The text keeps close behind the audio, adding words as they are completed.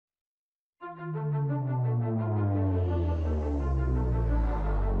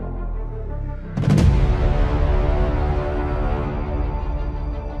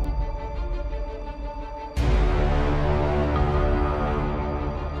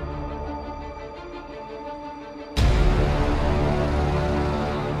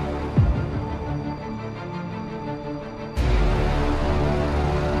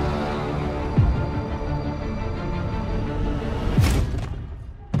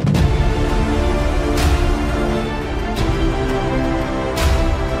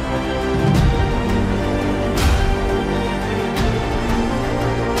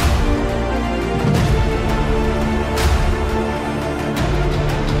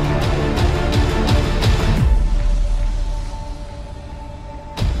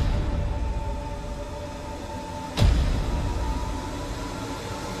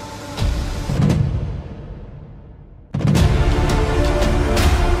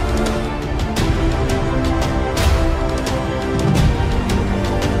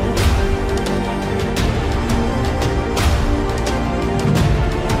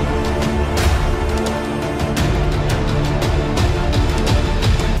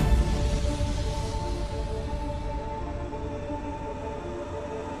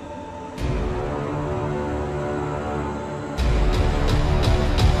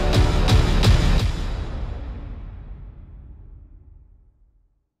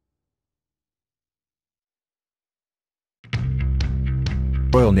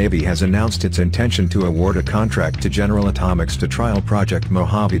Royal Navy has announced its intention to award a contract to General Atomics to trial Project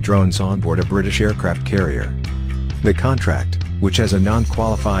Mojave drones on board a British aircraft carrier. The contract, which has a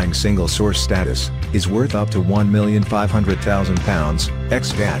non-qualifying single-source status, is worth up to £1,500,000,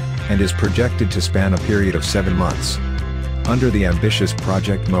 ex-VAT, and is projected to span a period of 7 months. Under the ambitious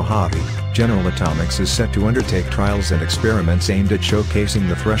Project Mojave, General Atomics is set to undertake trials and experiments aimed at showcasing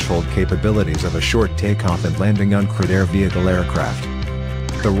the threshold capabilities of a short takeoff and landing uncrewed air vehicle aircraft.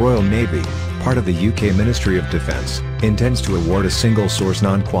 The Royal Navy, part of the UK Ministry of Defence, intends to award a single-source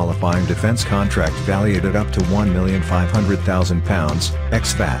non-qualifying defence contract valued at up to £1,500,000,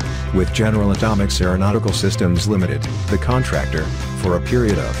 ex-VAT, with General Atomics Aeronautical Systems Limited, the contractor, for a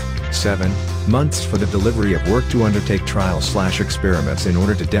period of 7 months for the delivery of work to undertake trials/experiments in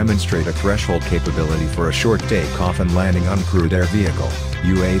order to demonstrate a threshold capability for a short takeoff and landing uncrewed air vehicle,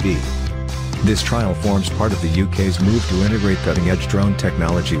 UAV. This trial forms part of the UK's move to integrate cutting-edge drone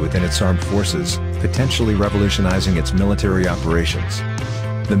technology within its armed forces, potentially revolutionising its military operations.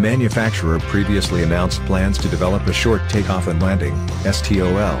 The manufacturer previously announced plans to develop a short takeoff and landing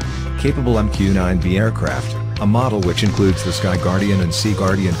 (STOL) capable MQ-9B aircraft, a model which includes the Sky Guardian and Sea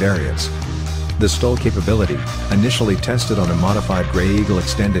Guardian variants. The STOL capability, initially tested on a modified Grey Eagle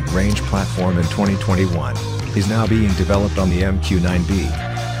extended range platform in 2021, is now being developed on the MQ-9B.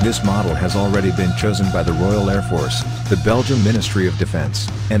 This model has already been chosen by the Royal Air Force, the Belgian Ministry of Defence,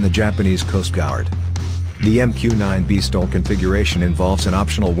 and the Japanese Coast Guard. The MQ-9B STOL configuration involves an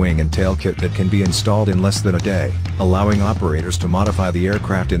optional wing and tail kit that can be installed in less than a day, allowing operators to modify the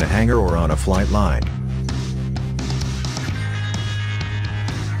aircraft in a hangar or on a flight line.